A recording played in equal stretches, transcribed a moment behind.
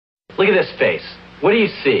Look at this face. What do you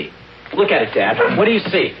see? Look at it, Dad. What do you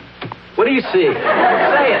see? What do you see? Say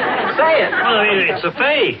it. Say it. Well, it's a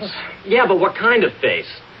face. Yeah, but what kind of face?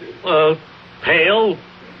 Pale,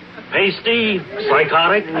 pasty,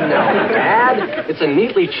 psychotic. No, Dad. It's a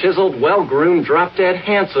neatly chiseled, well-groomed, drop-dead,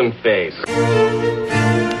 handsome face.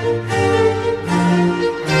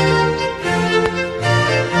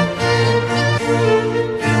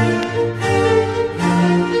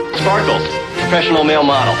 Sparkles, professional male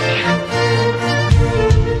model.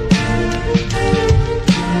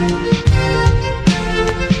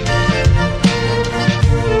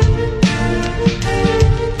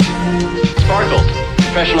 Sparkles,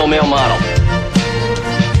 professional male model.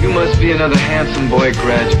 You must be another handsome boy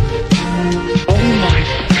graduate. Oh my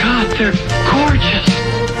God, they're gorgeous.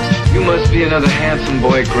 You must be another handsome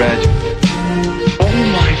boy graduate. Oh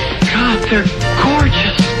my God, they're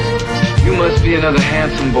gorgeous. You must be another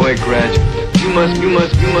handsome boy graduate. You must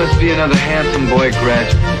be another handsome boy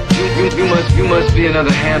graduate. You must be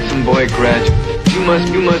another handsome boy graduate. You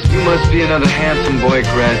must be another handsome boy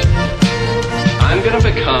graduate. I'm gonna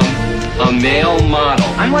become a male model.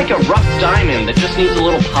 I'm like a rough diamond that just needs a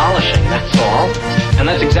little polishing, that's all. And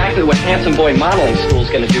that's exactly what Handsome Boy Modeling School's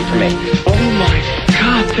gonna do for me. Oh my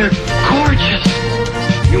God, they're gorgeous.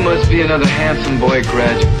 You must be another handsome boy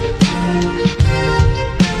graduate.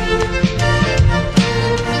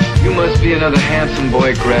 You must be another handsome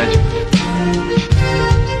boy graduate.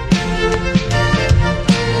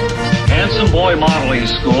 Handsome Boy Modeling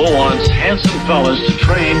School wants handsome fellas to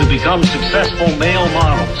train to become successful male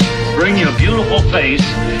models. Bring your beautiful face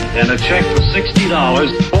and a check for $60.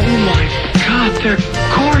 Oh my God, they're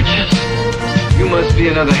gorgeous. You must be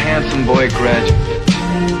another handsome boy graduate.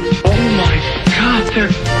 Oh my God,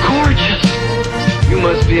 they're gorgeous. You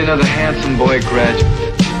must be another handsome boy graduate.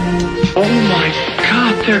 Oh my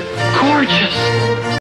God, they're gorgeous.